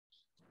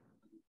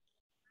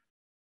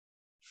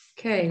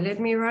Okay, let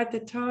me write the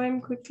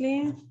time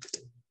quickly.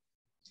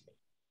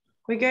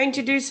 We're going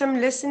to do some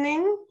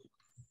listening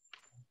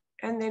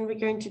and then we're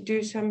going to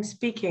do some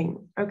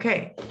speaking.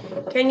 Okay,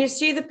 can you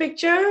see the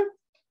picture?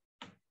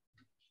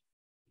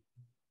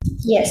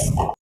 Yes.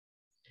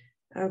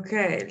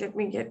 Okay, let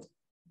me get.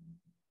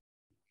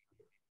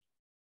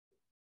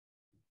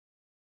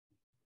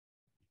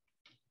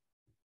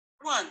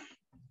 One.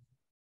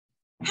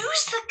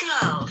 Who's the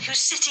girl who's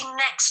sitting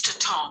next to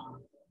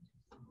Tom?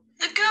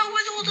 The girl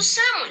with all the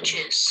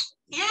sandwiches?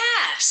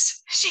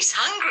 Yes, she's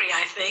hungry,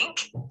 I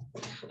think.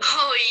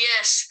 Oh,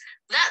 yes,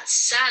 that's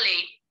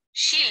Sally.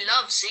 She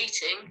loves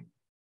eating.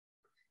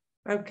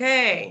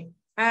 Okay.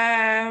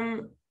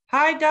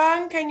 Hi,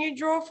 Don, can you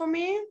draw for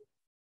me?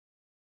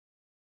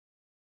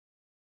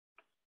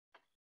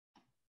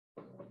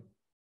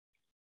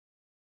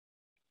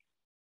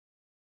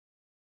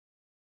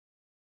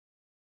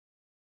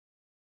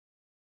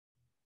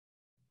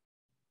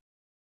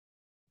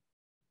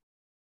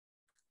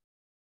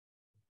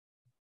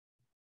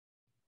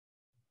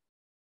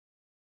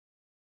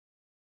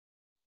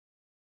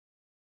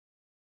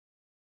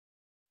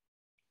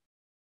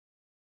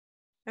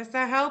 Does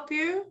that help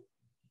you?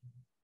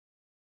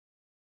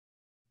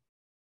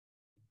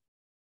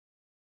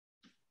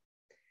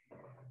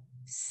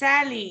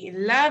 Sally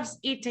loves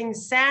eating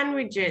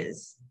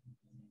sandwiches.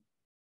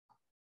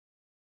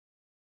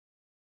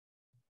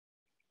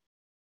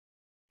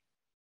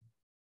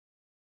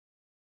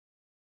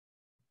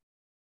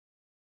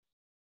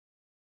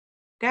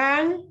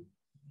 Dan?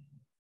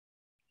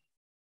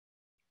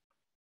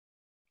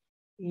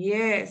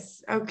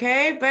 Yes,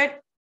 okay, but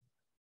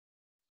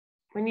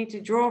we need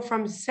to draw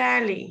from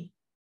Sally.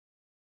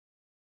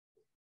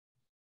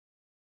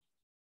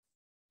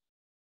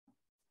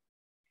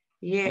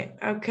 Yeah,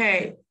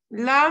 okay.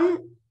 Lam,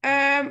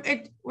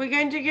 we're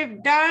going to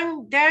give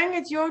Dang. Dang,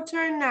 it's your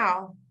turn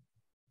now.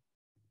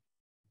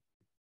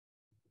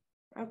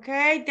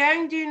 Okay,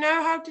 Dang, do you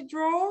know how to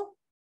draw?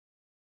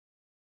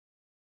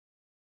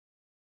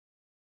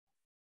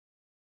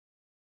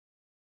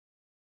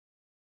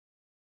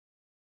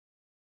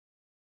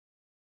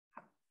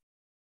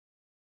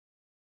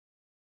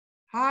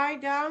 Hi,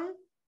 Dang.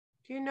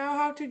 Do you know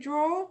how to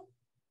draw?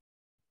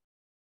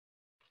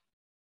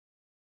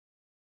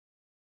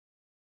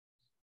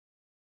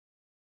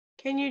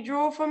 Can you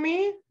draw for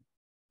me?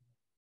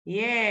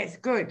 Yes,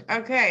 good.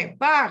 Okay,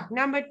 Bach,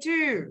 number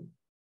 2.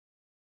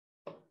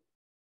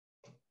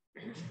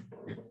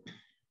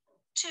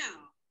 2.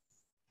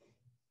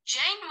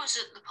 Jane was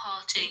at the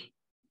party.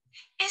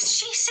 Is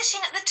she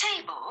sitting at the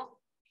table?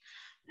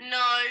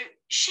 No,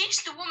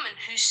 she's the woman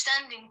who's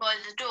standing by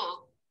the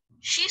door.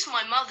 She's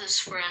my mother's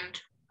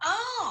friend.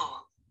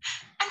 Oh,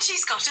 and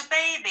she's got a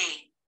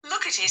baby.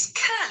 Look at his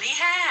curly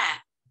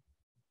hair.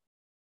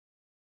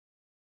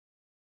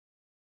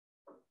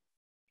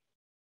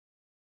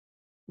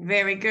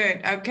 Very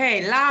good.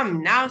 Okay,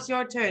 Lam, now it's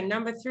your turn.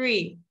 Number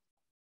 3.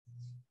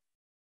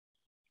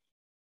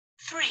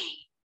 3.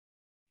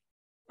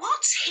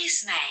 What's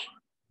his name?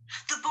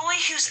 The boy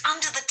who's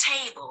under the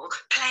table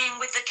playing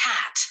with the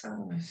cat.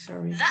 Oh,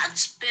 sorry.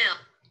 That's Bill.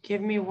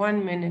 Give me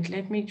 1 minute.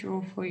 Let me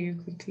draw for you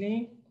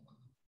quickly.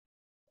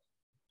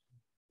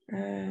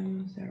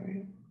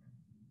 Sorry.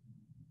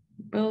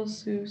 Bill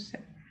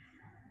Susan.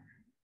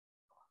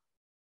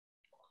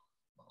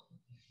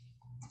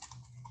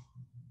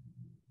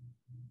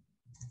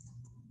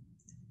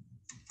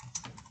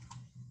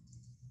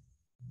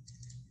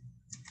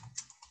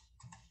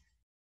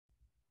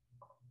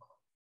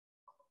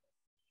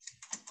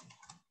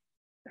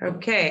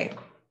 Okay.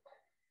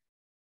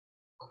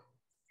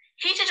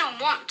 He didn't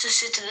want to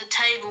sit at the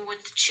table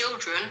with the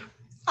children.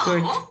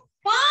 Good. Oh,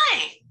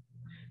 why?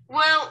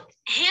 Well,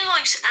 he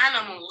likes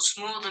animals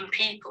more than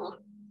people.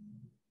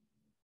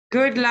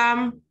 Good,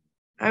 Lam.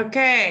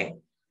 Okay.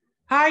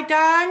 Hi,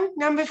 Dan.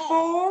 Number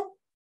 4.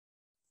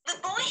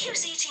 The boy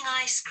who's eating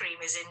ice cream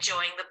is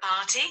enjoying the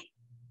party.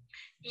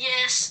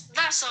 Yes,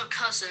 that's our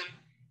cousin.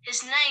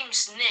 His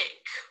name's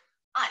Nick.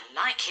 I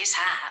like his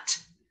hat.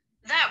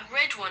 That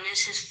red one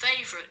is his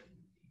favorite.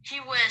 He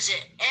wears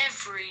it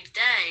every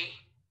day.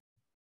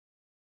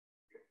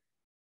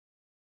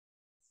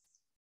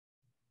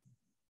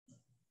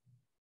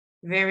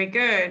 Very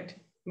good.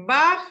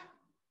 Bach,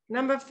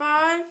 number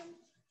 5.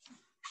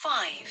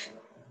 5.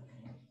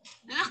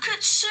 Look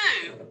at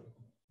Sue.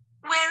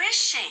 Where is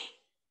she?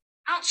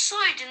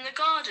 Outside in the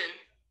garden.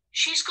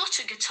 She's got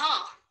a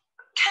guitar.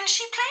 Can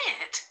she play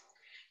it?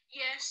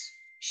 Yes,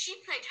 she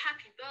played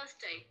Happy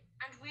Birthday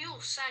and we all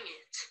sang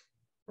it.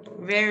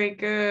 Very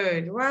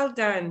good. Well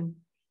done.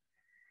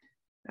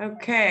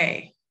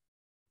 Okay.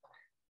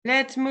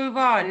 Let's move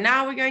on.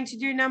 Now we're going to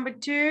do number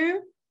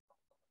 2.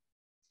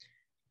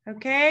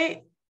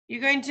 Okay.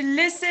 You're going to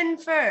listen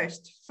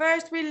first.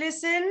 First we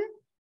listen.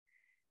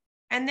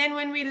 And then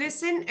when we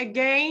listen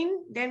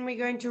again, then we're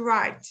going to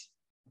write.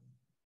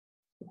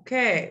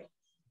 Okay.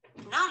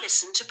 Now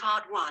listen to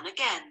part 1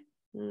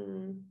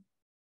 again.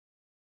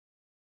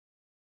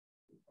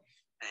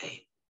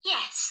 Hey.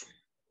 Yes.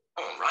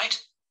 All right,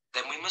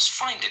 then we must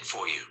find it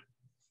for you.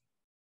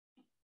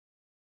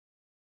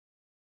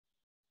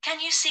 Can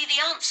you see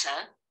the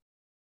answer?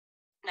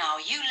 Now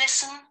you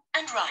listen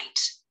and write.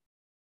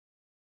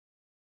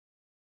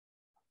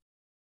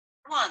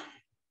 1.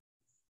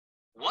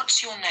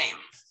 What's your name?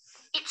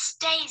 It's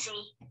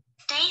Daisy.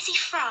 Daisy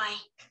Fry.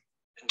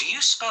 Do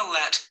you spell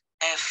that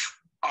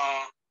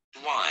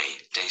F-R-Y,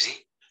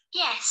 Daisy?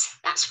 Yes,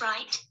 that's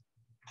right.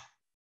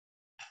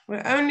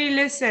 We'll only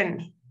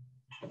listen.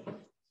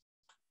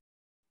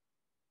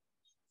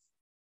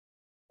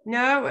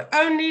 No, we'll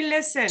only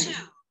listen. 2.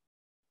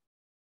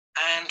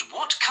 And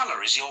what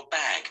colour is your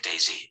bag,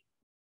 Daisy?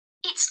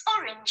 It's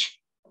orange,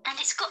 and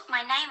it's got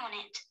my name on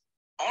it.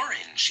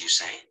 Orange, you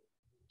say?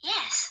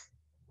 Yes.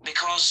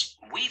 Because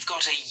we've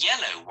got a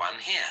yellow one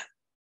here.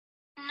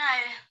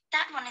 No,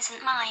 that one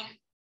isn't mine.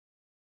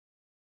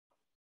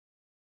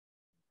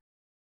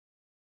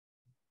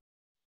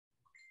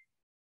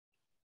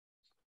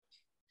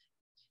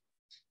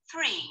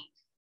 3.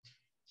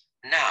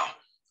 Now,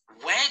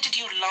 where did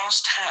you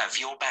last have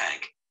your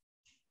bag?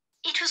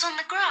 It was on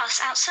the grass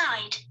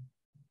outside.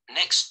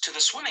 Next to the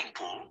swimming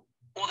pool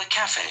or the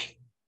cafe?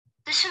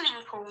 The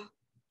swimming pool.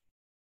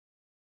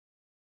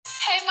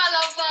 Hey, my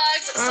love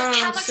bugs! So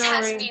Kellogg's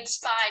has sorry. me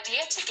inspired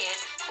yet again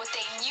with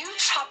a new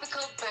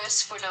tropical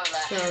burst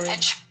granola. Sorry.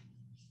 And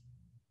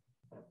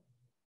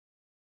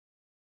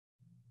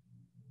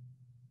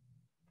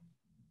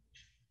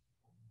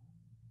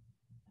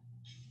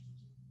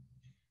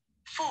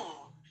 4.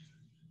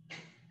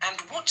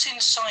 And what's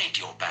inside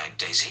your bag,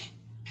 Daisy?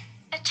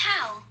 A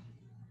towel.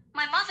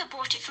 My mother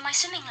bought it for my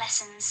swimming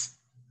lessons.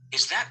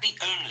 Is that the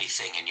only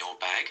thing in your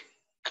bag?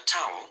 A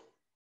towel?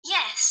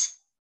 Yes.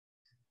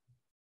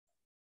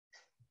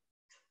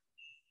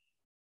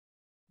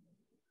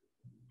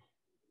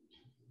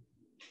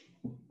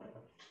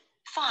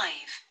 5.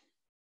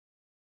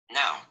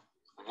 Now,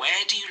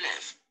 where do you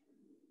live?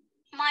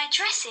 My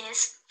address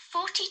is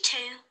 42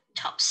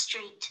 Top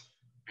Street.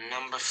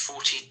 Number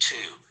 42.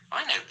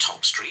 I know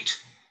Top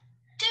Street.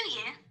 Do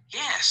you?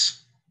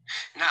 Yes.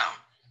 Now,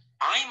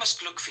 I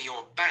must look for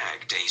your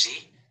bag,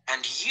 Daisy,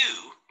 and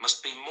you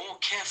must be more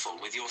careful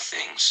with your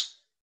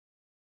things.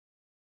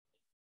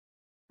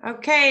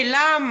 Okay,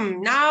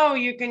 Lam, now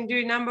you can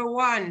do number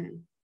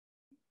 1.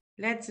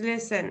 Let's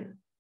listen.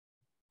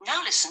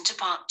 Now listen to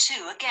part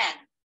 2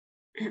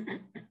 again.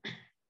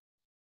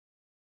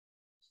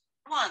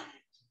 1.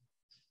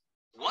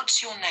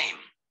 What's your name?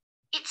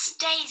 It's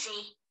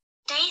Daisy.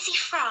 Daisy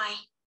Fry.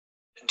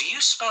 Do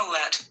you spell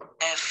that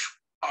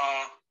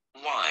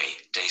F-R-Y,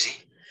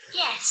 Daisy?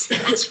 Yes,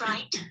 that's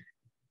right.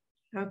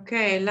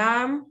 Okay,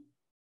 Lam.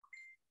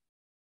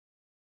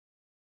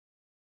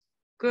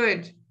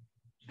 Good.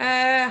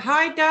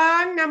 Hi,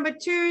 Dang. Number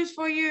 2 is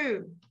for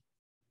you.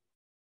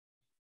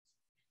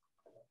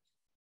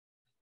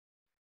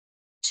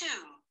 2.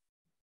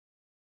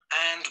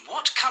 And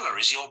what colour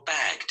is your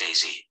bag,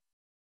 Daisy?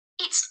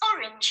 It's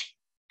orange,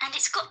 and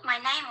it's got my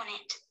name on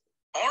it.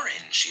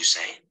 Orange, you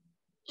say?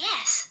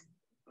 Yes.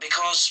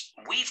 Because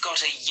we've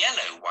got a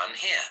yellow one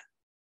here.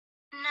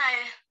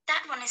 No,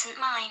 that one isn't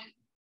mine.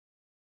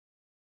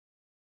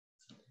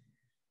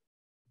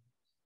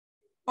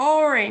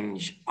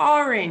 Orange,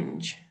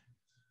 orange.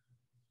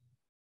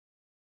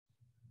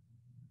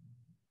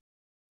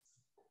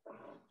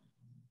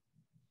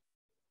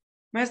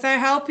 Must I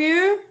help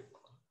you?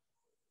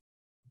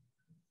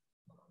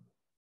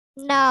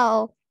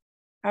 No.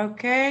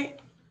 Okay.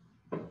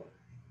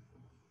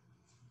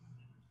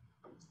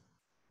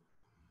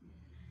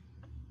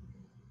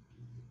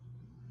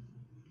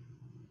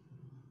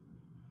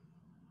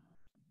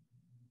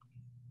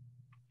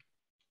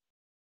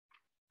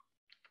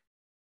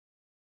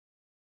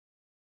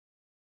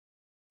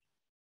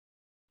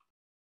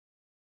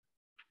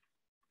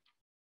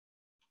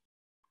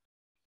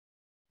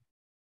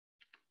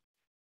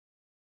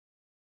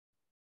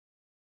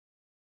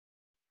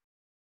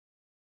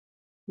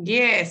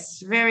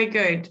 Yes, very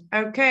good.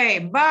 Okay,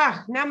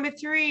 Bach, number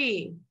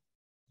 3.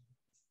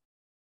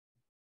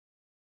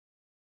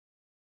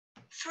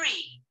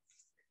 3.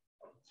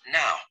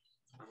 Now,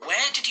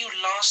 where did you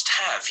last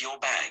have your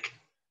bag?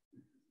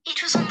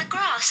 It was on the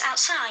grass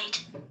outside.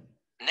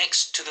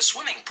 Next to the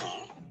swimming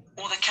pool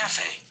or the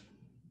cafe?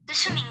 The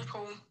swimming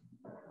pool.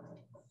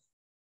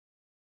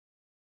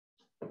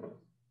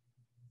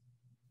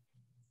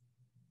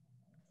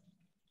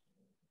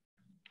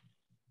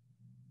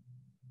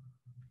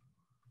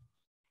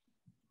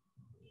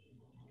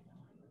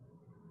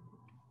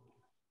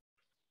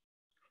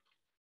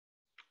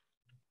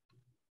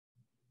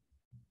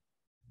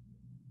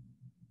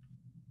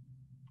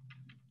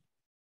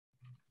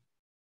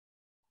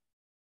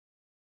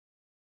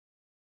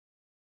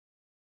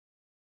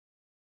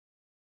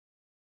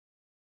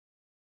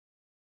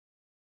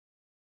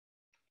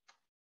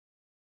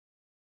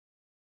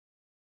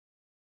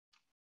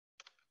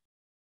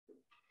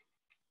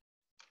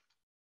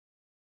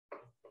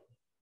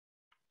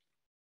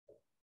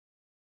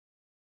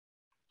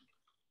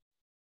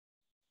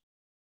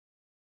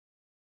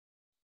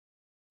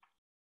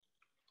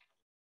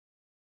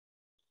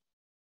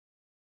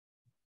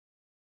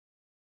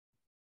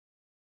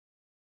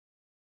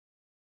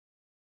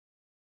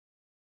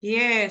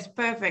 Yes,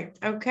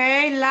 perfect.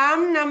 Okay,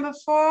 Lam, number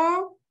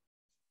 4.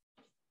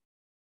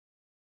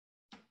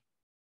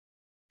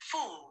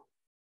 4.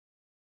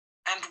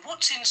 And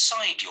what's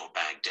inside your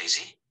bag,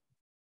 Daisy?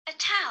 A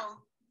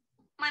towel.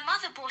 My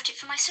mother bought it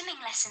for my swimming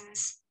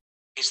lessons.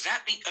 Is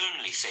that the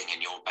only thing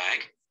in your bag?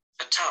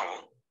 A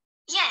towel?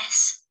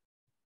 Yes.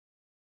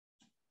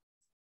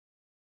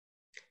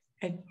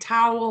 A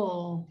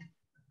towel.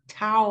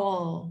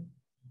 Towel.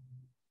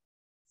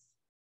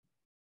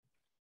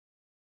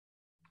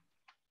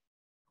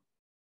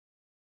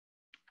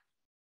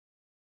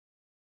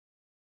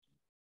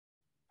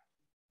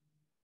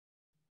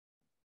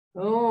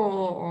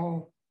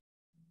 Oh,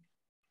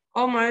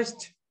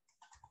 almost.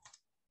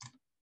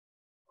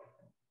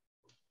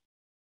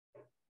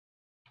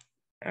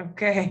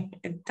 Okay,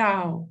 a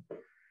towel.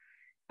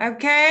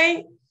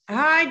 Okay.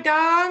 Hi,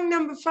 Dong,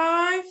 number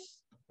 5.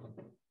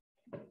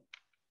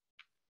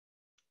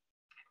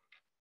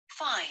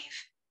 5.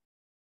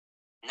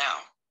 Now,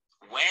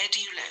 where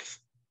do you live?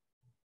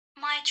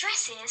 My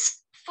address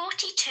is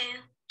 42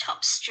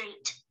 Top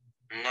Street.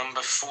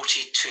 Number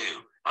 42.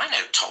 I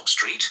know Top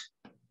Street.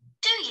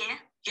 Do you?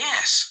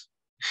 Yes.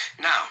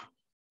 Now,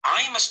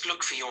 I must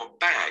look for your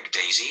bag,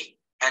 Daisy,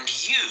 and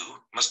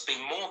you must be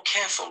more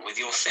careful with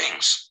your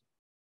things.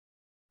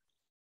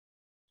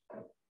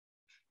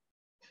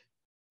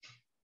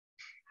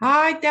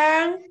 Hi,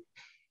 Dong.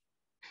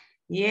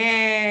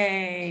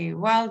 Yay,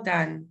 well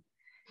done.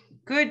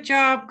 Good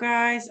job,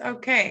 guys.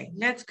 Okay,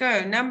 let's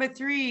go. Number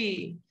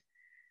 3,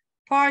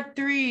 part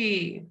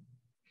 3.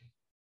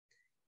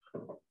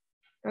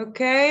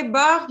 Okay,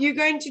 Bach, you're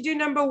going to do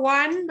number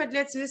 1, but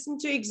let's listen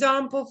to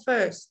example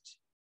first.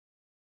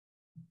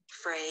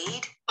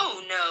 Afraid?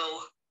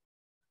 Oh,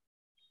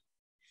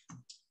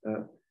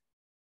 no.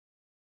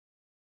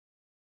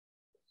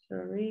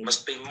 Sorry.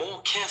 Must be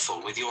more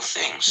careful with your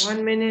things.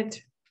 1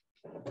 minute.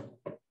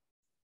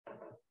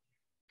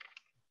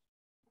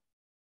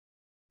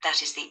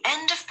 That is the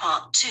end of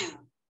part 2.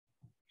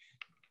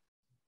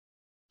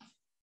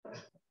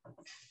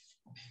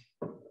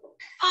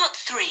 Part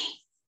 3.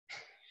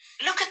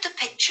 Look at the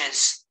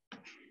pictures.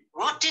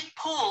 What did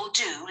Paul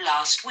do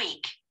last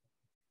week?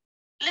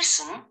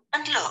 Listen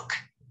and look.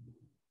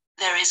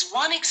 There is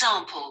one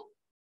example.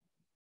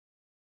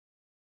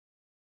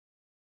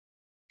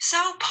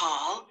 So,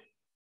 Paul,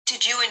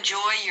 did you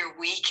enjoy your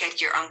week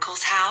at your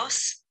uncle's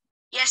house?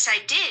 Yes, I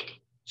did.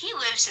 He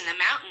lives in the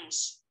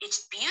mountains.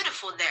 It's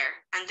beautiful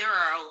there, and there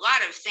are a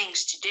lot of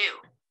things to do.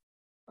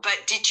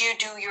 But did you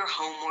do your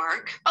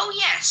homework? Oh,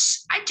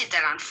 yes, I did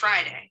that on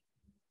Friday.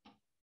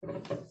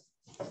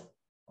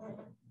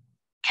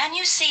 Can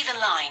you see the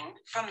line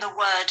from the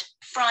word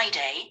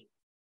Friday?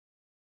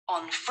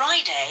 On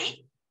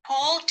Friday,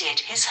 Paul did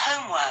his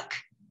homework.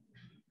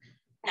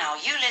 Now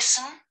you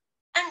listen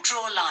and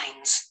draw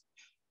lines.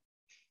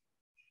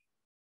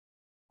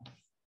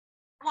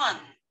 1.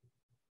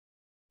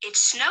 It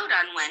snowed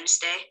on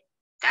Wednesday.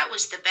 That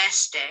was the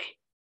best day.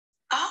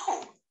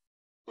 Oh,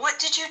 what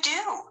did you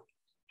do?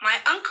 My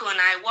uncle and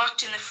I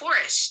walked in the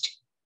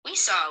forest. We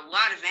saw a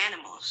lot of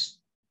animals.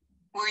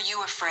 Were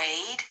you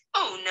afraid?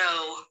 Oh,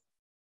 no.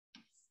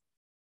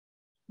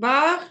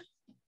 Bach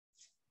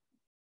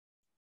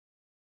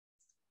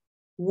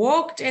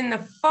walked in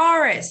the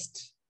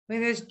forest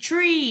with his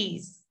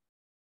trees.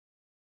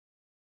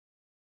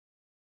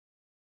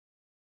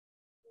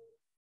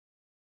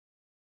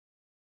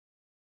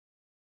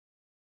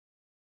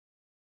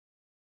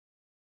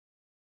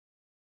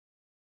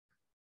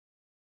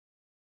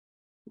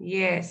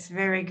 Yes,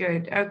 very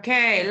good.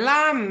 Okay,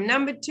 Lam,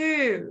 number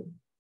 2.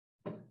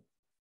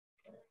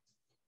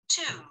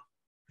 2.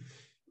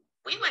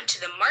 We went to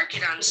the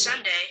market on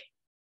Sunday.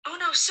 Oh,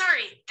 no,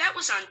 sorry. That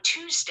was on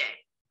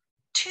Tuesday.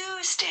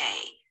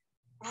 Tuesday.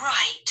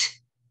 Right.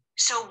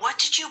 So what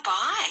did you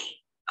buy?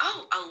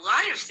 Oh, a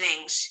lot of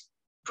things.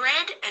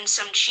 Bread and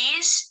some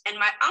cheese, and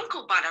my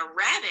uncle bought a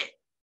rabbit.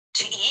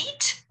 To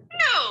eat?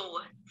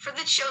 No, for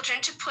the children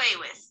to play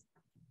with.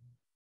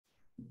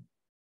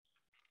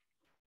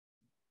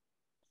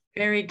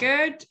 Very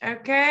good.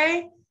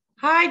 Okay.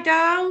 Hi,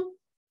 Dang.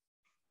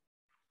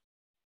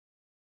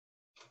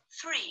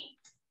 3.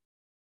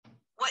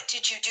 What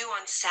did you do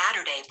on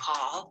Saturday,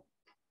 Paul?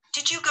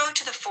 Did you go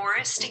to the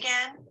forest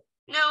again?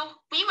 No,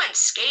 we went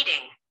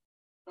skating.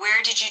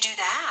 Where did you do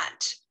that?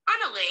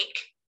 On a lake.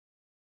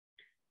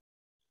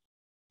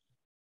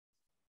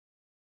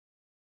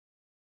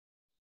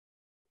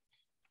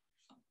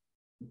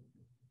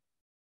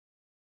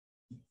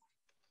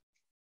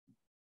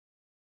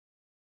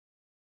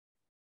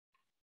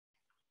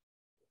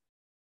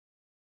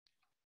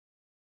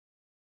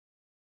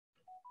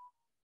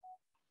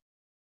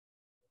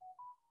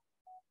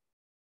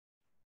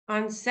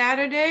 On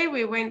Saturday,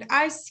 we went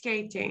ice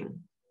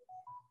skating.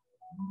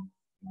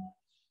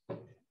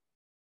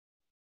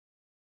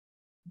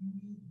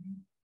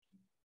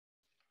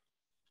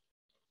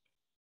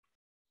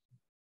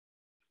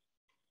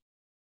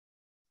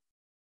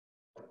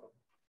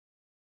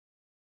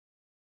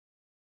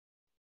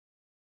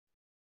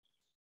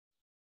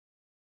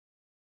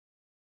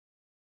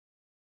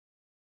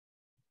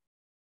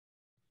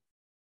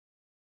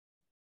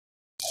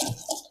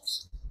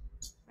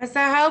 Does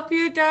that help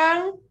you,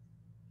 Dang?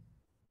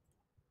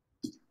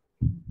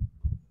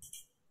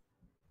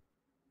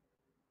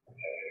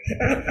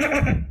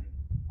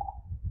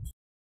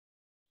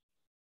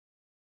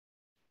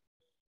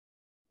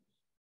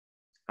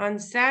 On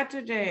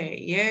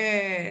Saturday,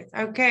 yes.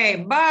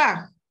 Okay,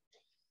 Bach.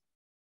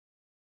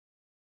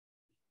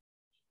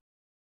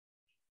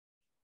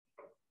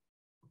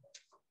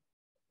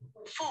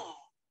 Four.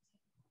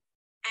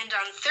 And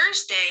on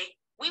Thursday,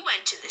 we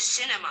went to the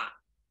cinema.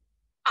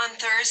 On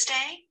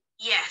Thursday?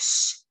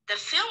 Yes, the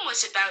film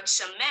was about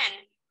some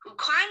men who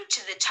climbed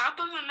to the top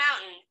of a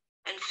mountain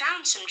and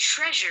found some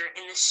treasure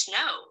in the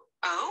snow.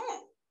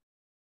 Oh.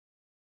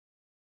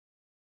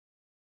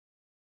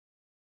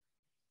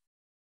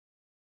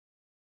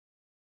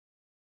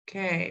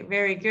 Okay,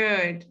 very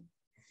good.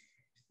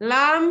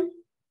 Lam?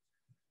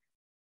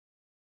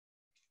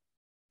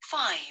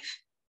 5.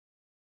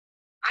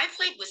 I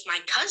played with my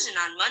cousin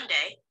on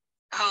Monday.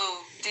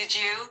 Oh, did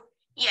you?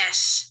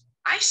 Yes,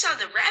 I saw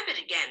the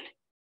rabbit again.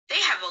 They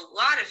have a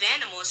lot of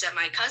animals at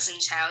my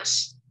cousin's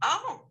house.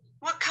 Oh,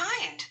 what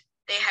kind?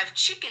 They have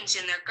chickens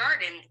in their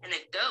garden and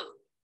a goat.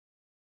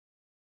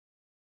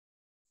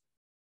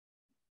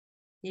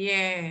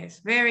 Yes,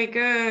 very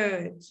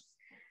good.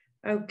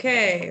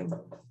 Okay.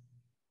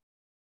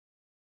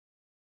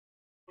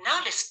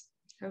 Now listen.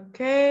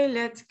 Okay,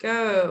 let's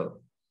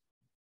go.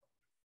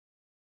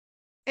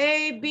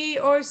 A, B,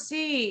 or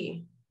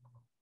C?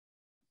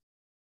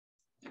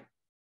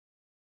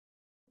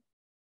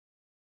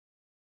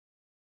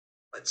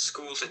 At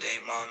school today,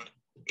 Mom.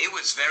 It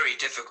was very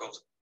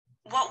difficult.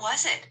 What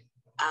was it?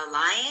 A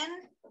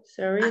lion?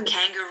 Sorry. A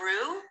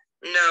kangaroo?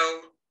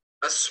 No,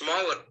 a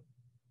smaller.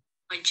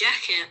 My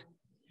jacket.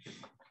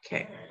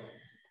 Okay.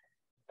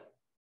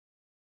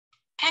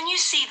 Can you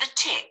see the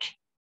tick?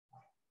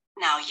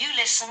 Now you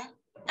listen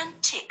and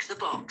tick the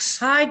box.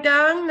 Hi,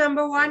 Dang,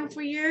 number 1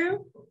 for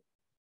you.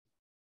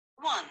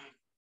 1.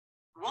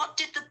 What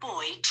did the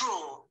boy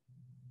draw?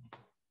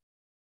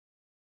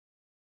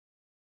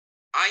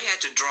 I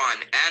had to draw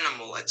an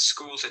animal at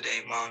school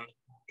today, Mom.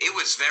 It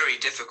was very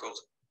difficult.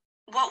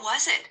 What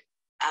was it?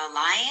 A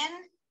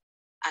lion?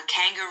 A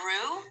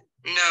kangaroo?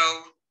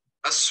 No,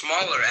 a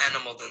smaller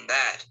animal than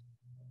that.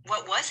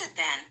 What was it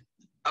then?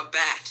 A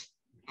bat.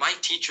 My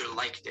teacher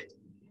liked it.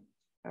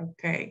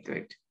 Okay,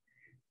 good.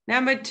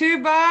 Number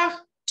 2,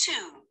 Bach. 2.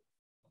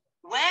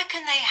 Where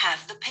can they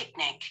have the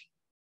picnic?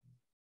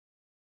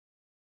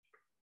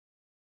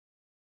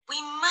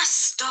 We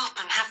must stop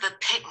and have the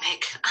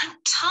picnic. I'm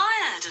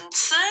tired and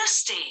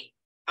thirsty.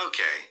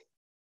 Okay.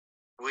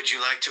 Would you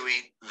like to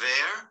eat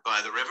there by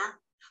the river?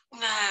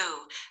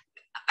 No.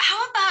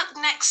 How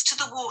about next to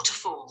the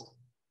waterfall?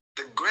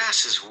 The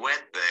grass is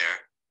wet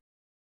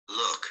there.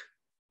 Look,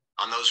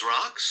 on those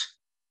rocks?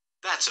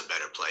 That's a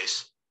better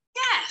place.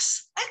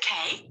 Yes,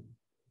 okay.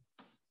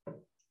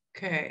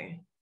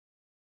 Okay.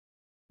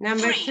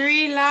 Number 3.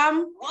 3,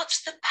 Lam.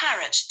 What's the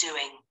parrot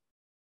doing?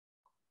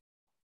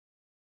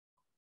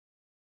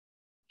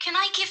 Can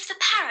I give the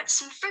parrot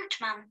some fruit,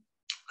 Mum?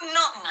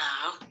 Not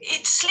now.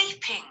 It's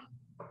sleeping.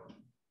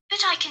 But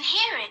I can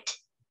hear it.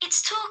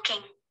 It's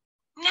talking.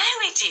 No,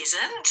 it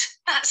isn't.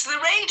 That's the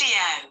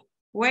radio.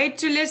 Wait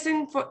to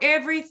listen for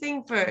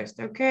everything first,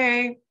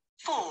 okay?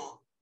 4.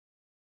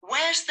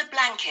 Where's the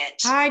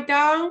blanket? Hi,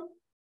 Dang.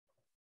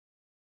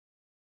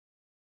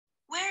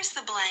 Where's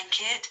the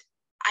blanket?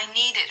 I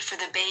need it for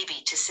the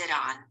baby to sit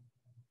on.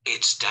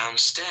 It's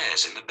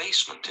downstairs in the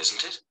basement,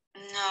 isn't it?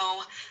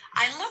 No,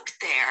 I looked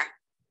there,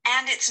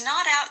 and it's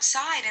not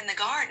outside in the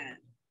garden.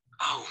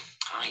 Oh,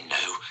 I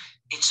know.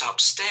 It's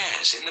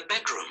upstairs in the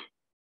bedroom.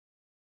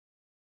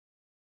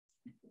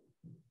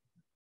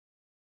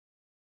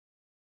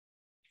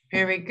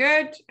 Very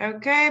good.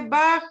 Okay,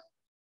 Bach.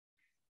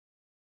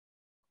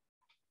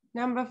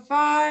 Number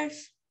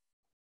 5.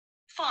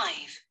 5.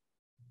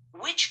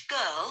 Which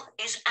girl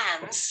is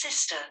Anne's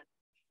sister?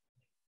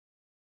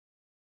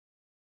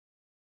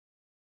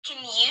 Can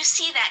you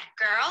see that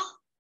girl?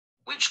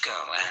 Which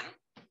girl, Anne?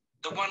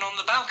 The one on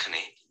the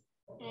balcony?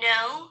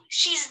 No,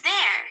 she's there,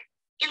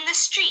 in the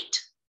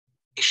street.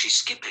 Is she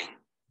skipping?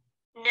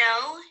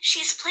 No,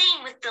 she's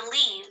playing with the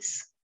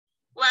leaves.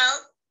 Well,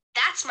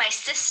 that's my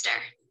sister.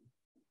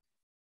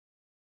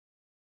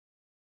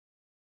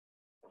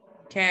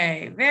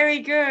 Okay, very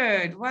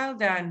good. Well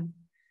done.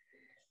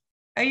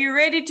 Are you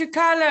ready to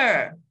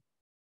color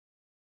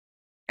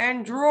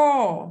and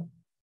draw?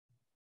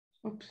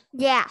 Oops.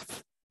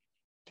 Yes.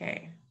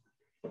 Okay.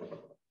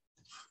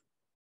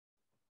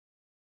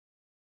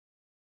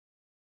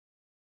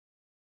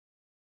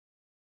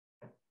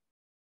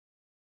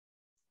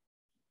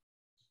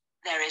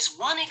 There is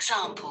one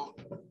example.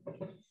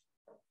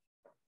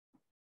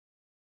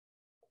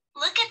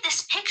 Look at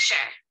this picture.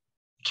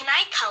 Can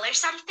I color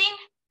something?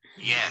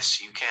 Yes,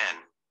 you can.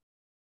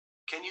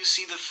 Can you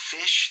see the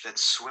fish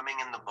that's swimming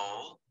in the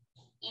bowl?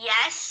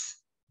 Yes.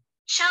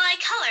 Shall I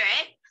color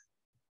it?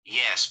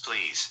 Yes,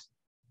 please.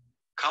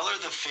 Color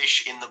the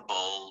fish in the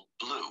bowl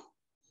blue.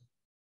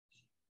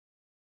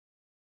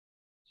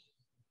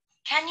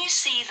 Can you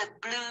see the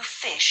blue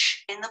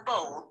fish in the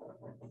bowl?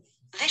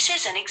 This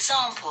is an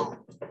example.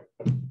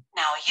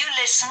 Now you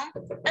listen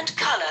and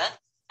colour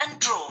and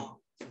draw.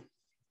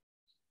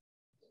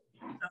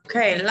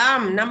 Okay,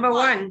 Lam, number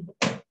one.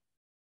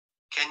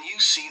 Can you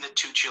see the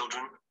two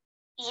children?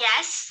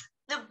 Yes,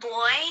 the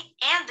boy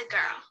and the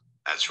girl.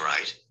 That's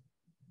right.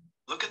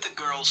 Look at the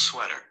girl's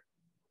sweater.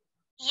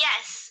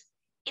 Yes,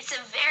 it's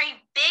a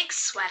very big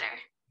sweater.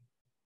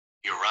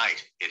 You're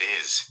right, it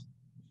is.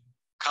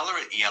 Color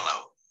it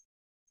yellow.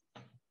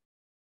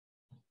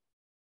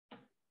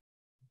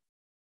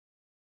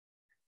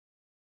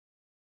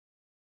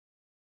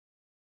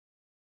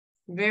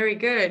 Very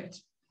good.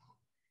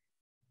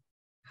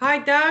 Hi,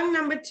 Dang,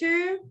 number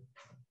two.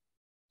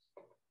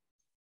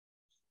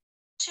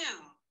 2.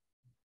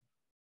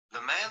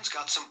 The man's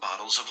got some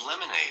bottles of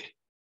lemonade.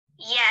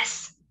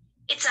 Yes,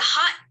 it's a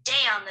hot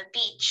day on the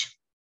beach.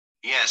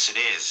 Yes, it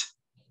is.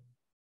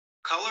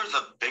 Color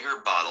the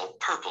bigger bottle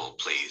purple,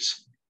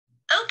 please.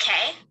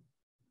 Okay.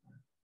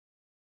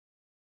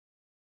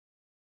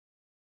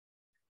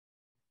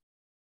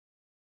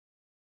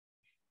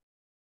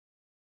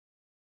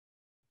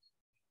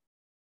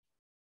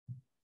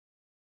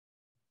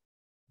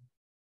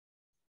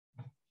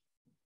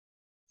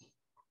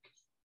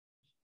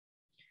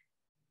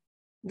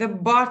 The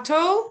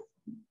bottle.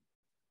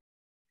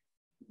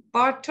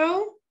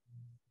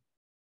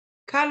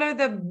 Color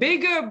the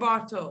bigger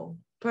bottle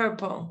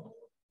purple.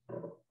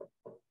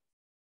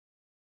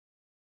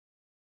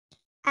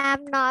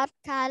 I'm not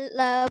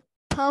color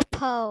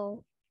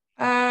purple.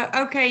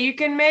 Okay, you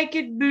can make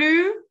it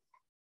blue.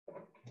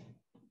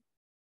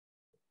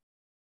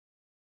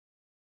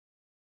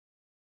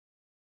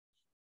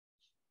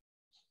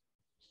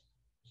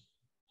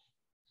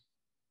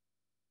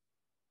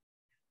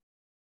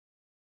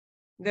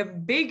 The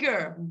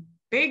bigger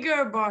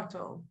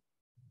bottle.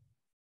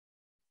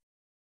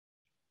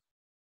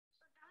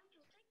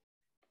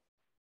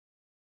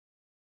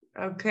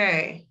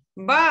 Okay,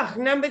 Bach,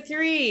 number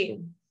 3.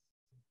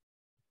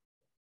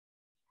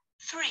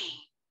 3.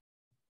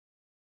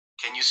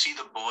 Can you see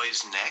the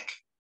boy's neck?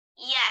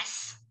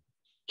 Yes,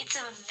 it's a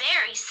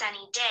very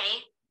sunny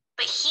day,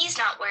 but he's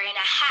not wearing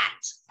a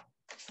hat.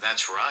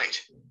 That's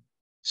right.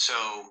 So,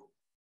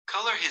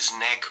 color his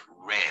neck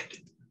red.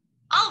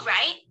 All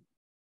right.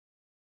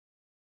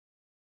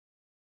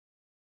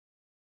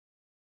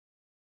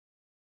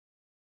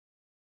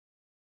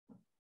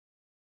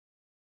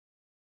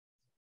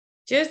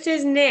 Just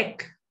his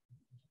neck.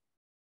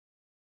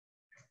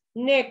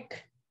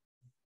 Neck.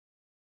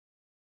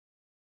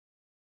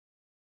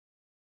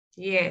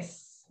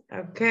 Yes,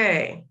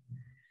 okay.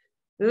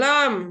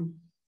 Lam.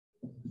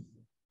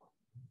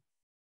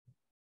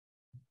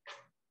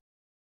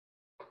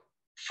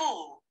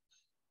 4.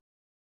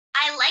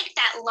 I like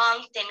that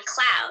long, thin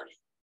cloud.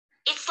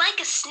 It's like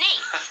a snake.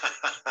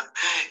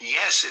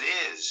 Yes, it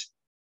is.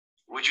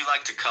 Would you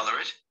like to color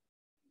it?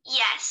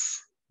 Yes.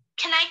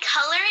 Can I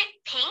color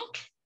it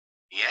pink?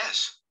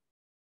 Yes.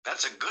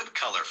 That's a good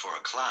color for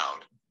a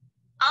cloud.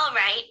 All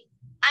right.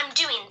 I'm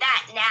doing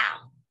that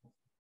now.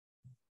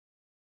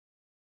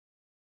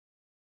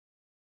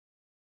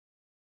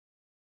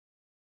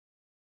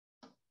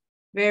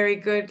 Very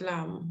good,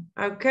 Lam.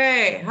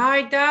 Okay,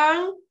 hi,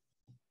 Dang.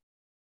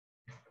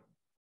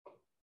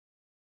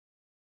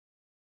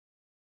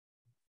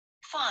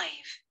 5.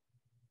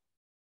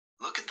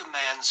 Look at the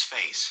man's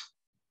face.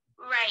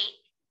 Right.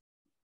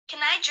 Can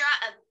I draw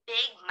a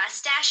big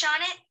mustache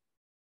on it?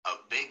 A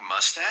big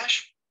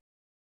mustache?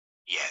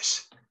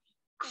 Yes.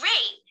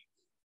 Great.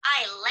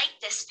 I like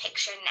this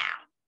picture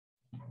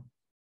now.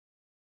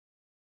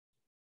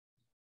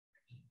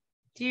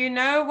 Do you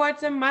know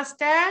what's a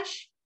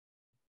mustache?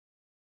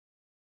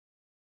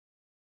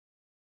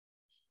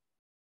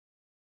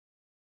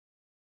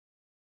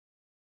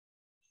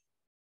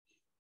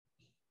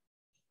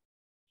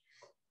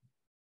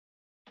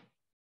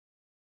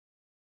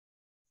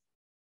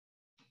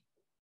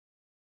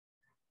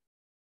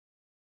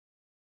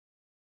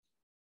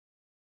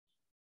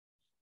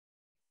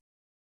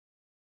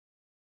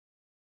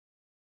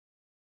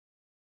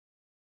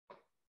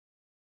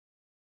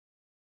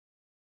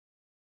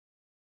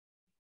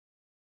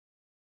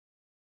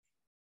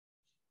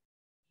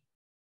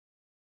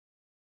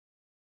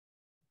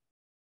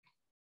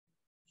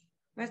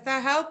 Must I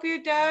help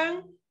you,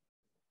 Dang?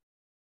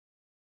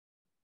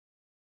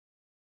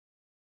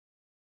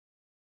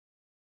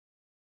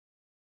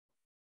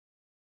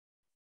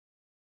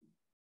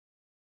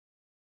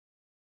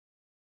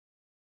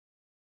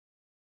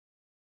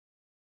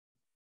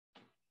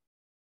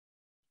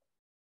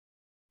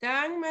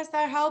 Dang, must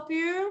I help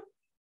you?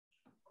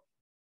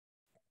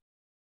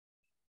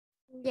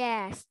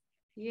 Yes.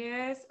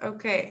 Yes,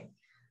 okay.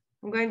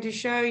 I'm going to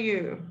show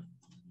you.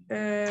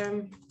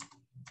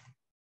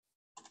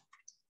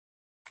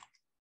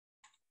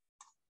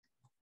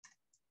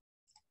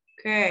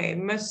 Okay,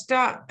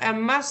 a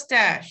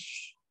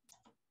mustache.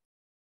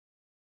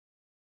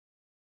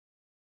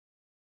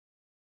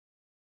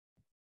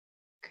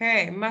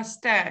 Okay,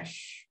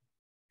 mustache.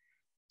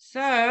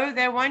 So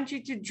they want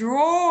you to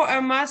draw a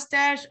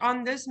mustache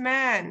on this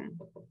man,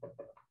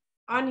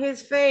 on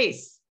his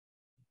face.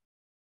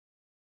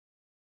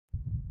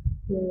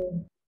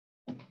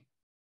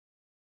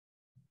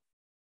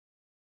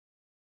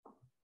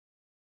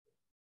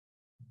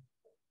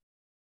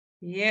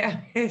 Yeah,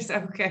 yes,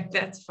 okay,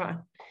 that's fine.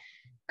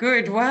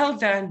 Good, well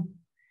done.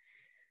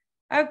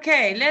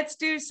 Okay, let's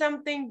do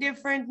something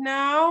different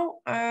now.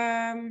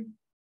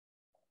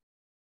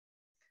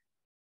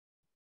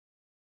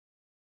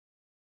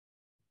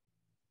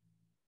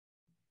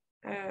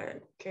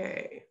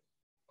 Okay.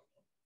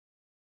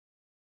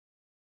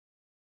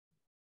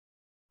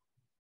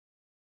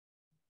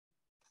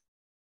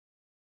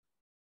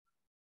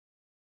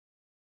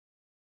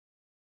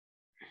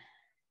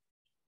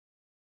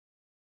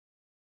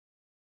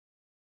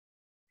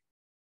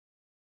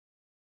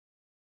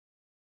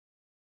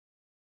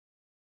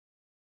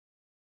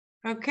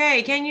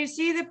 Okay, can you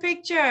see the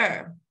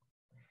picture?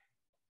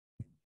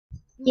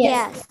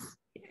 Yes.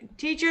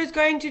 Teacher is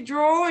going to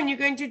draw and you're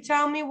going to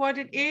tell me what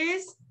it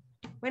is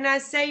when I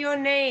say your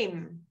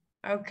name.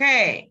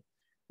 Okay.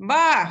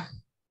 Bach.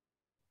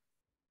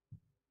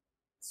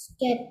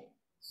 Skate.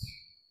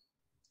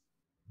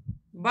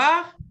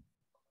 Bach.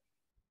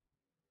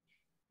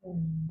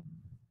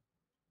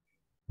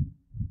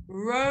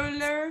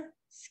 Roller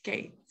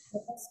skates.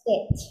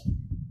 Skate.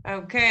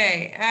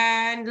 Okay.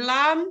 And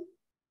Lam?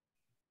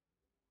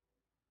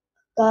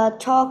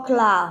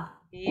 Chocolate.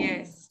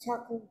 Yes.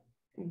 Chocolate.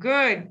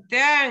 Good.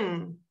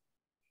 Dang.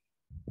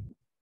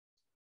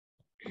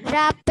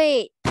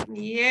 Rapid.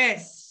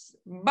 Yes.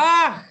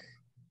 Bach.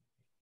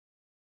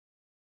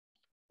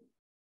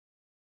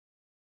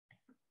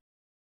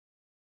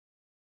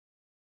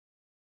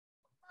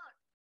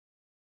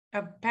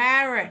 A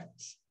parrot.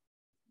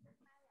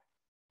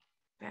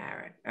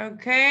 Parrot.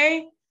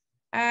 Okay.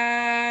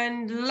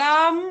 And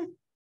Lam.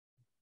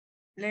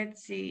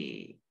 Let's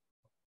see.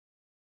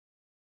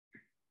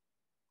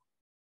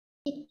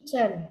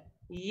 Kitchen.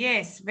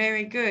 Yes,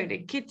 very good. A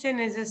kitten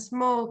is a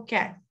small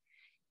cat.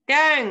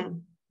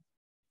 Dang.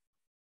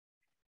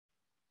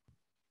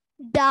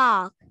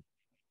 Dog.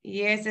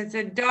 Yes, it's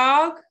a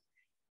dog.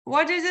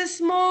 What is a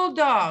small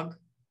dog?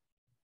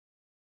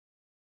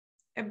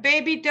 A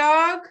baby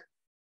dog?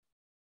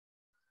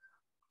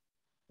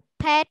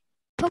 Pet.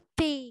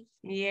 Puppy.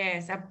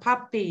 Yes, a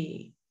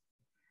puppy.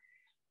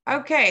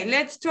 Okay,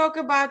 let's talk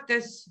about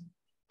this.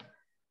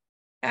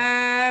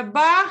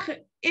 Bach,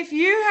 if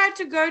you had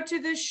to go to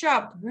the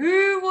shop,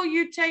 who will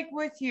you take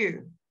with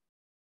you?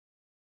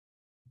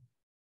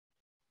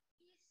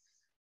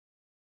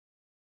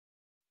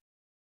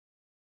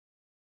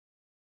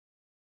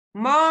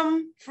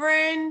 Mom,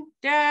 friend,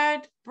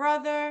 dad,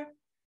 brother.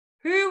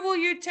 Who will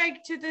you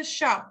take to the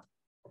shop?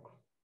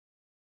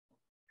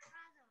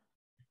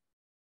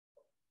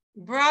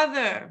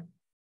 Brother.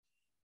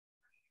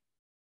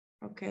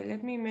 Okay,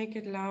 let me make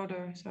it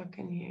louder so I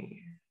can hear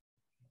you.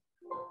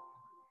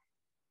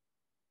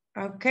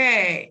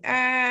 Okay,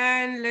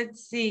 and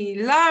let's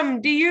see.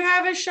 Lam, do you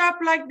have a shop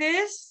like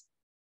this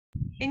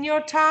in your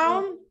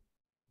town?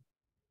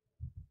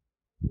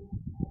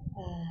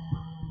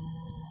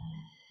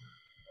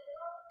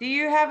 Do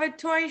you have a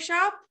toy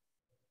shop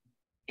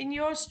in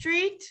your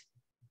street?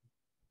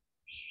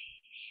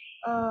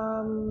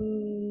 I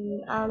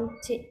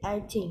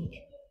think.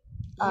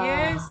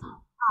 Yes.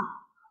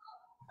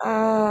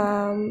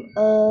 A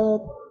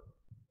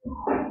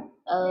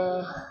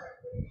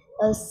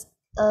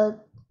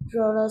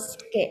roller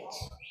skate.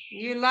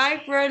 You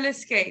like roller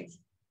skates?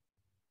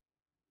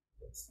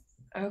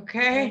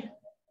 Okay.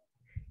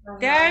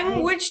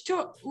 Dang, which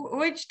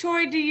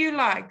toy do you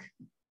like?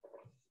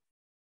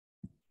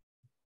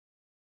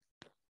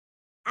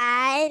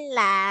 I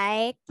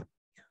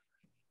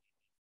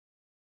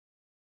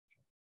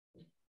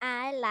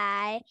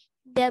like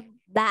the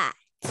bat.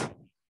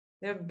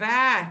 The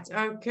bat.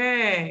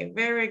 Okay,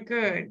 very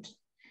good.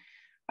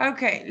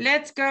 Okay,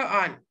 let's go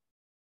on.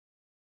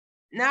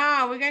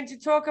 Now we're going to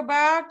talk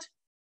about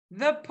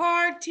the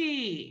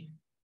party.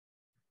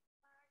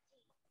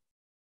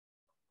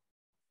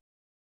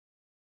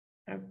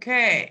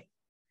 Okay,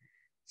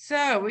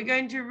 so we're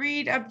going to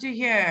read up to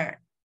here.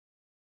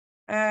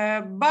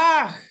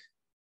 Bach.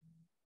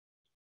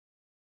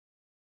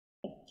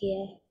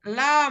 Okay.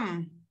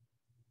 Lam.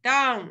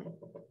 Dang.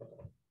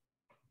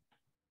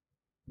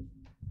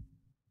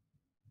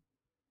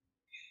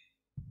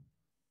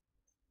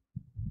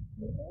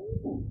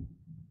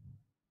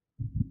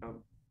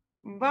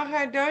 Bach,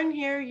 I don't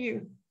hear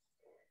you.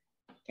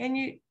 Can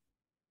you?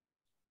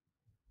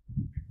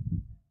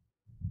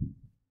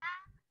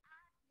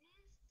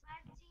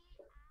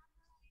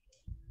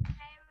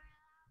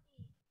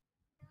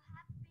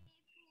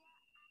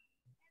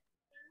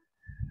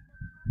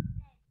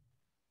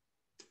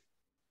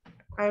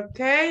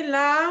 Okay,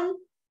 Lam.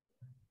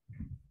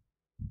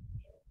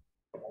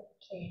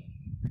 Okay.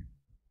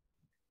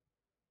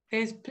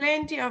 There's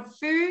plenty of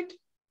food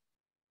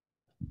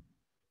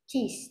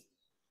Cheese.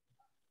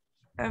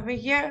 over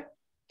here.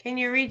 Can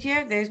you read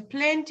here? There's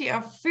plenty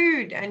of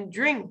food and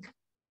drink.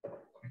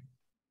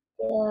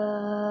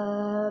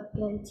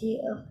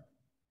 Plenty of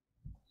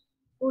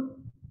food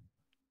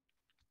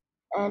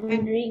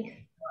and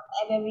drink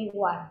for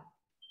everyone.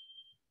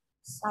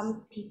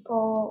 Some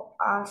people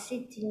are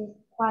sitting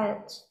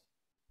quiet,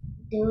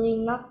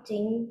 doing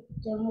nothing.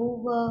 The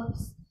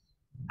movers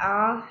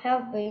are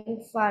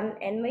having fun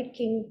and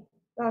making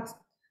lots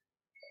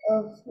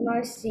of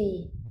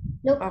noisy.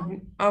 Look,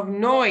 Of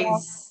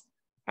noise.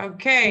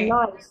 Okay.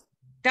 noise.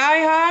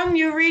 Daiham,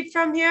 you read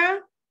from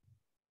here?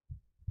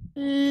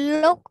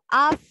 Look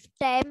up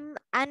them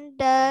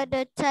under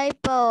the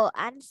table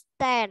and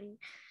stand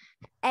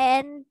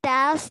and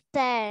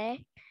downstairs.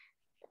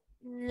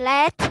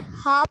 Let's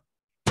hope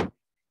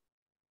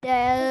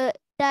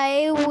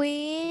they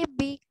will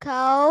be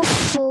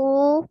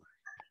careful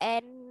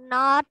and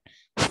not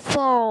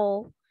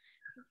fall.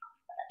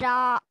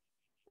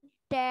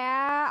 There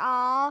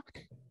are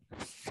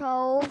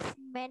so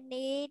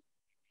many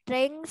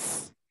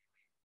drinks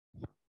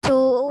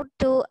to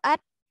do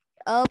at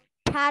a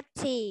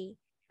party.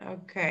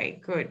 Okay,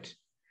 good.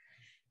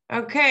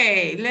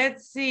 Okay,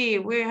 let's see.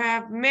 We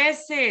have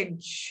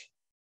message.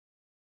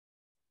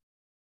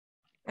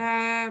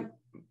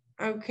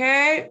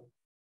 Okay.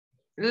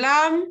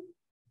 Lam.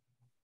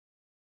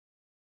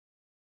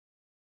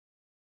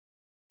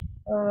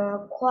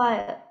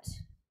 Quiet.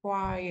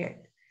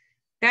 Quiet.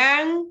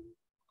 Dang.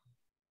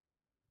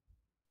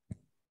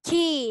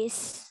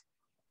 Cheese.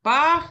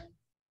 Bach.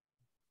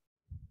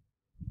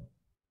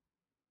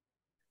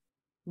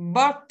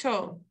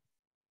 Bottle.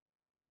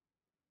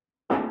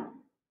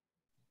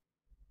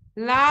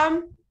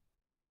 Lam.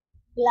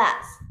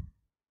 Glass.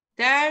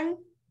 Dang.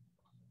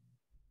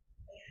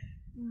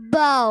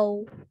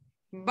 Bowl.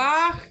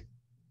 Bach.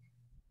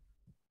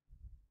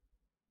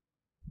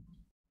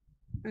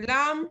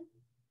 Lam.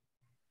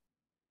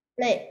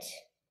 Plate.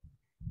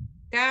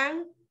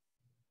 Dang.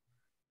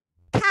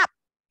 Cup.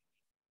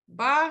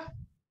 Bach.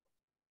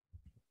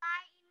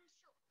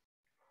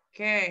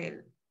 Okay.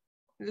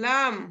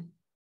 Lam.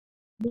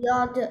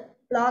 Blonde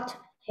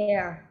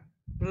hair.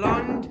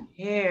 Blonde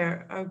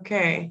hair.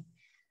 Okay.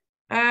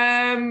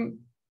 Dang.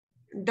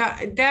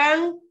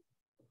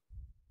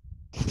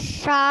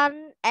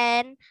 Sun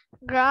and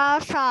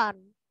grandson.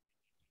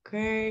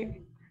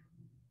 Okay.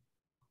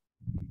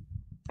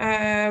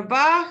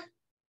 Bach.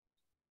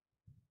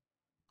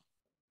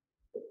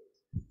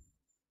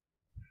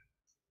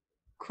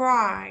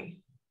 Cry.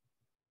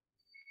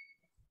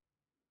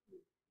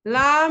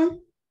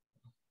 Lam.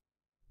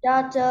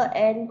 Daughter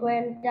and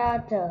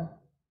granddaughter.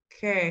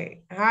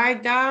 Okay. Hi,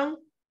 Dang.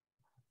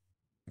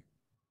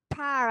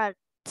 Parrot.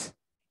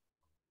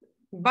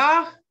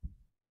 Bach.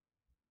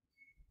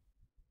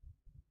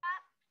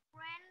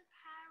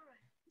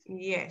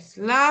 Yes.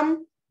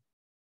 Lam.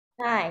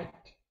 Hide.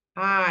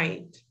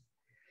 Hide.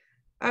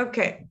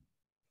 Okay.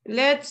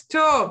 Let's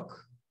talk.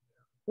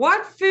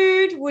 What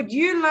food would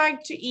you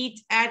like to eat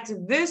at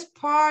this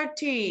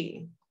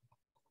party?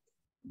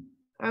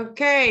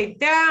 Okay,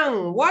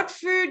 Dang, what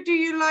food do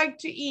you like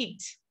to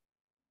eat?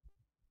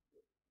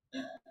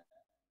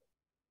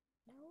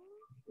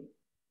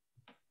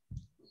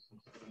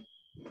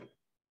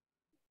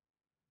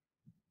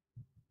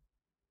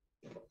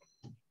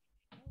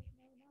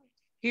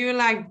 Do you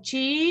like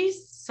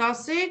cheese,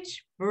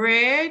 sausage,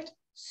 bread,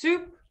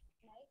 soup,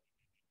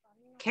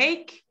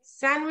 cake,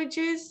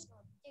 sandwiches?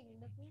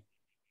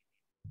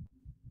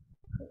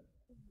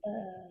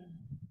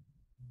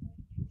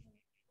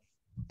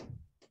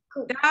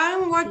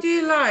 Dan, what do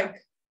you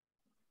like?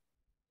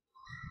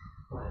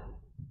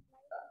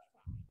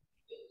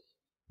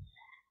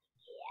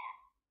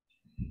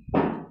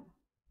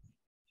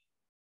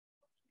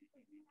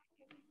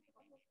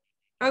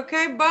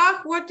 Okay,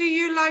 Bach, what do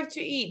you like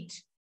to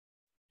eat?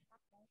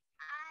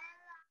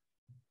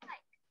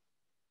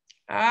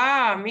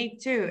 Ah, me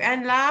too.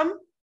 And Lam?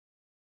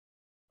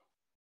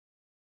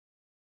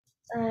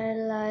 I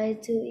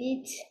like to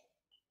eat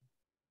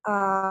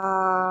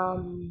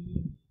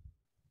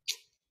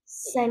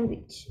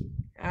sandwich.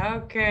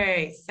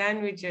 Okay,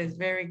 sandwiches,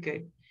 very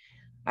good.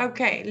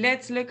 Okay,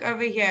 let's look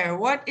over here.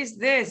 What is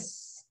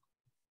this?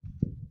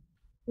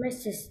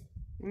 Mrs.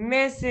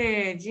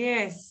 Message,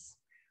 yes.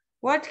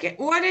 What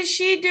is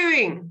she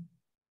doing?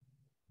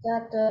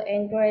 Daughter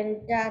and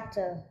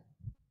granddaughter.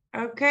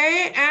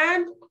 Okay,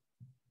 and?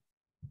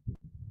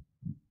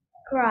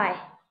 Cry.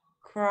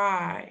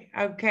 Cry,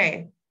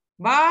 okay.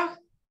 Bach,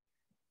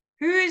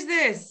 who is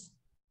this?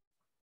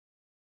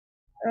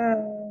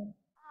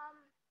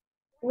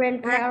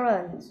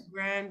 Grandparents.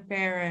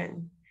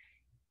 Grandparent.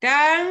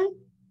 Dan,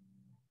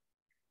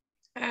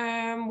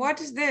 what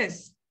is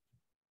this?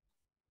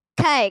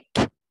 Cake.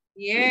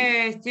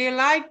 Yes, do you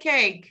like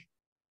cake?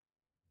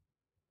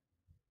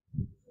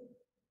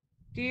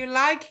 Do you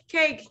like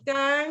cake,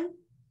 Dan?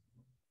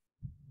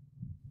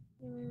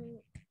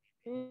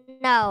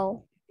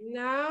 No.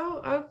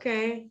 No?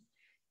 Okay.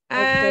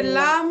 Okay.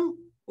 Lam,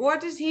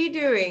 what is he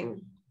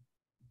doing?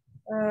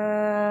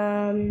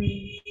 A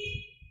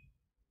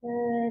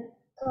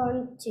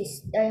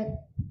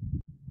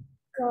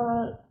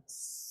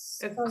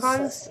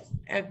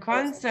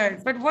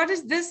concert. But what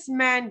is this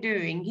man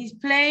doing? He's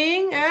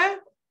playing a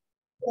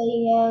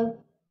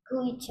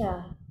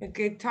guitar.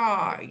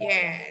 guitar,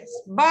 yes.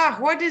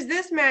 Bach, what is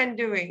this man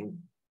doing?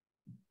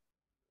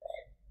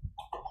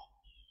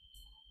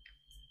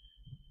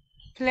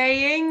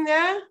 Playing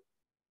the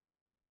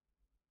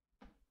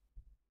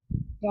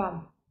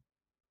Drum.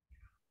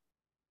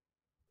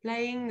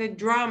 playing the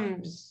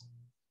drums.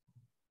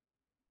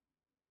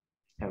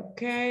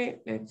 Okay,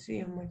 let's see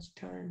how much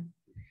time.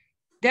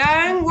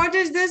 Dan, what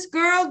is this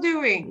girl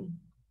doing?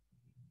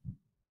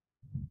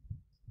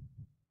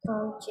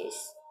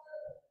 Punches.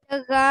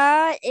 The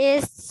girl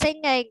is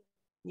singing.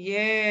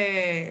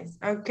 Yes.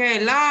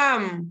 Okay,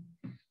 Lam.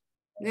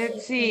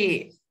 Let's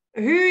see.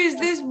 Who is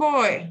this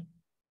boy?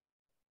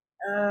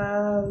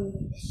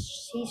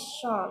 She's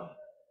Sean.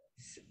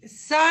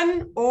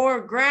 Son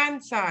or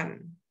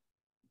grandson?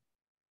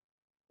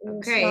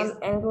 Okay. Son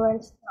and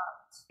grandson.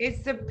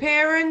 It's the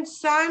parent's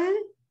son.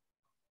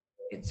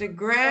 It's a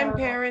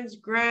grandparent's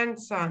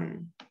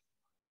grandson.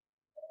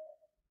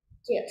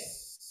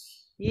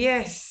 Yes.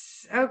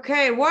 Yes.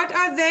 Okay. What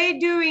are they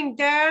doing,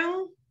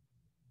 Dan?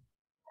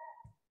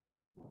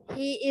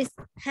 He is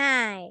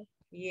high.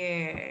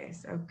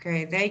 Yes.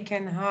 Okay. They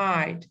can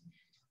hide.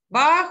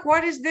 Bach,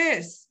 what is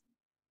this?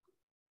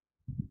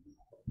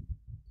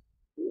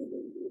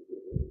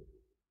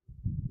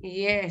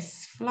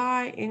 Yes.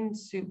 Fly in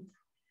soup.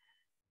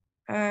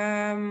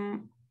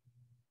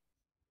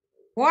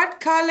 What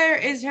color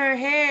is her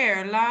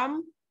hair,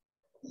 Lam?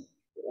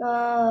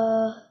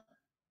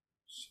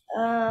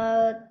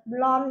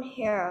 Blonde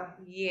hair.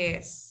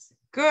 Yes.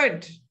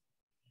 Good.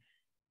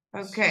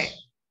 Okay.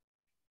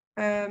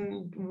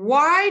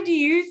 Why do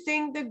you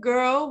think the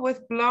girl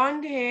with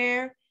blonde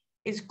hair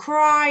is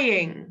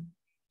crying?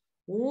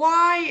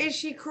 Why is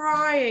she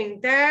crying,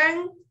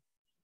 Dan?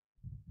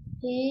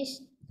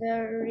 He's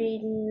very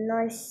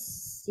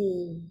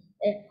noisy.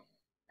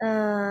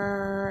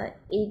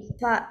 In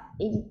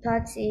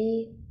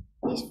party,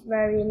 he's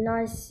very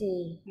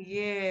noisy.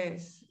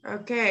 Yes.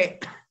 Okay.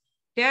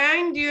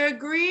 Dan, do you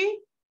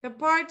agree? The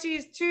party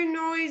is too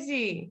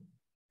noisy.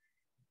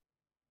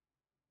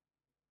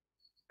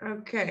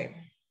 Okay.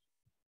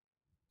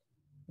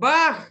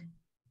 Bach,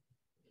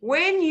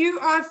 when you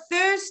are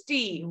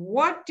thirsty,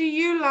 what do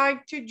you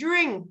like to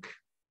drink?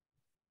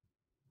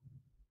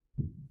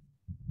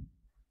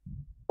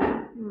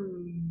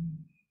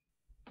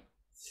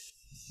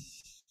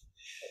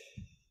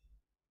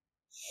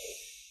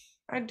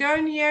 I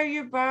don't hear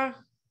you, Bach.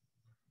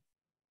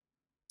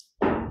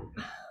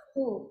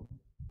 Who?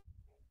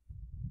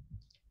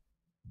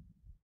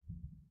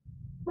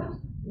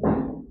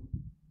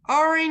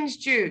 Orange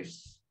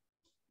juice.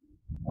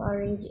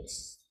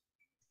 Oranges.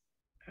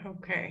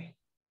 Okay.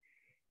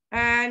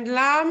 And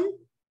Lam,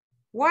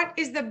 what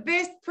is the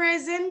best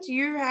present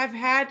you have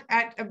had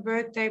at a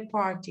birthday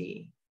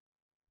party?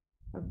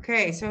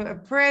 Okay, so a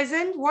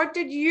present. What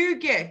did you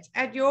get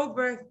at your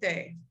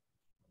birthday?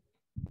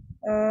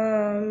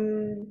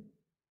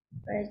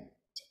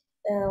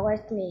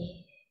 Wait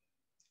me.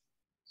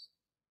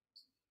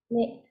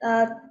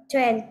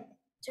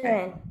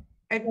 Train.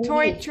 A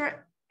toy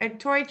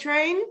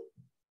train.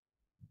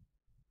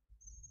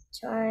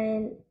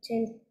 Train.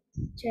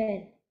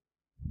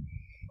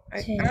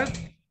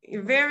 Okay,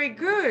 very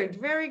good,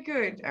 very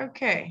good.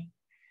 Okay.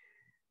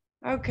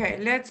 Okay,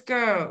 let's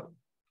go.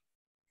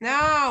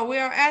 Now we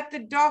are at the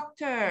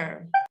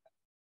doctor.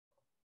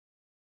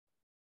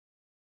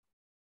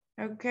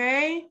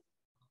 Okay.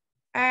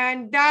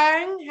 And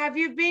Dang, have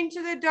you been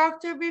to the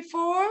doctor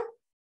before?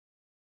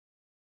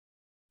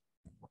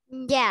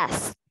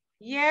 Yes.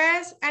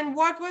 Yes. And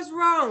what was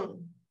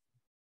wrong?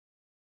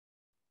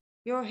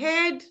 Your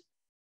head,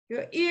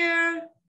 your ear,